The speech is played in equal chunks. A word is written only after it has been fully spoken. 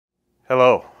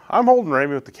Hello, I'm Holden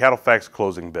Ramey with the CattleFax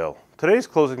Closing Bell. Today's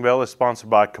Closing Bell is sponsored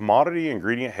by Commodity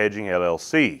Ingredient Hedging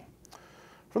LLC.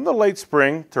 From the late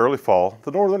spring to early fall,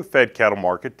 the northern fed cattle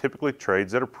market typically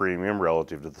trades at a premium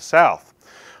relative to the south.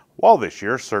 While this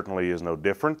year certainly is no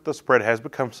different, the spread has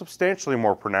become substantially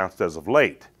more pronounced as of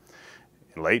late.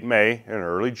 In late May and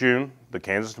early June, the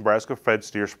Kansas-Nebraska fed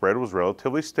steer spread was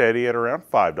relatively steady at around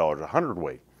 $5 a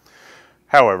hundredweight.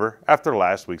 However, after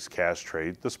last week's cash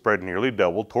trade, the spread nearly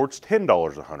doubled towards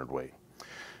 $10 a hundredweight.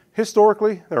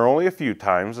 Historically, there are only a few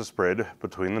times the spread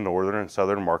between the northern and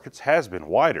southern markets has been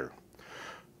wider.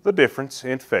 The difference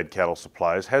in fed cattle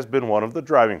supplies has been one of the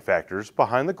driving factors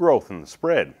behind the growth in the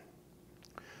spread.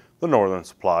 The northern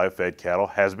supply of fed cattle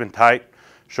has been tight.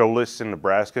 Show lists in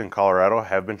Nebraska and Colorado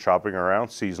have been chopping around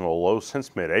seasonal lows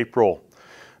since mid-April.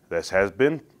 This has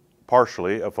been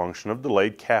partially a function of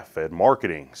delayed calf-fed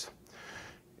marketings.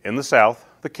 In the south,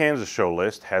 the Kansas show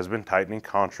list has been tightening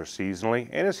contra-seasonally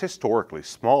and is historically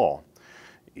small.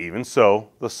 Even so,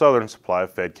 the southern supply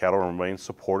of fed cattle remains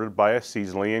supported by a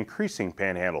seasonally increasing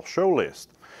panhandle show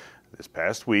list. This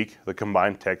past week, the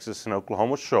combined Texas and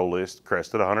Oklahoma show list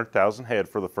crested 100,000 head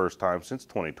for the first time since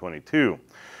 2022.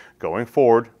 Going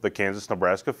forward, the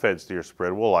Kansas-Nebraska fed steer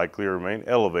spread will likely remain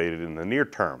elevated in the near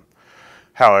term.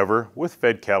 However, with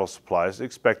fed cattle supplies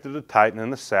expected to tighten in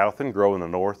the south and grow in the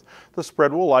north, the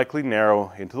spread will likely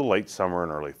narrow into the late summer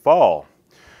and early fall.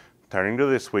 Turning to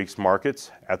this week's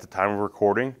markets, at the time of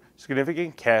recording,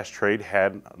 significant cash trade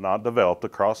had not developed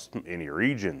across any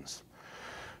regions.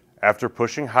 After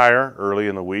pushing higher early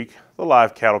in the week, the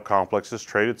live cattle complex has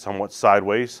traded somewhat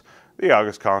sideways. The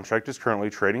August contract is currently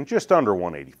trading just under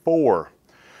 184.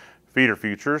 Feeder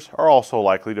futures are also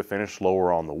likely to finish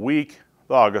lower on the week.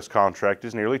 The August contract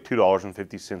is nearly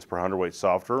 $2.50 per hundredweight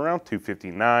softer, around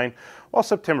 $2.59, while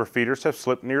September feeders have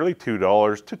slipped nearly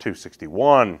 $2 to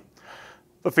 $2.61.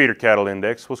 The feeder cattle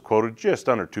index was quoted just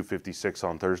under $2.56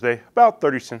 on Thursday, about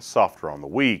 30 cents softer on the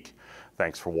week.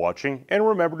 Thanks for watching, and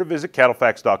remember to visit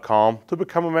CattleFax.com to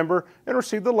become a member and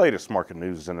receive the latest market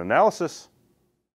news and analysis.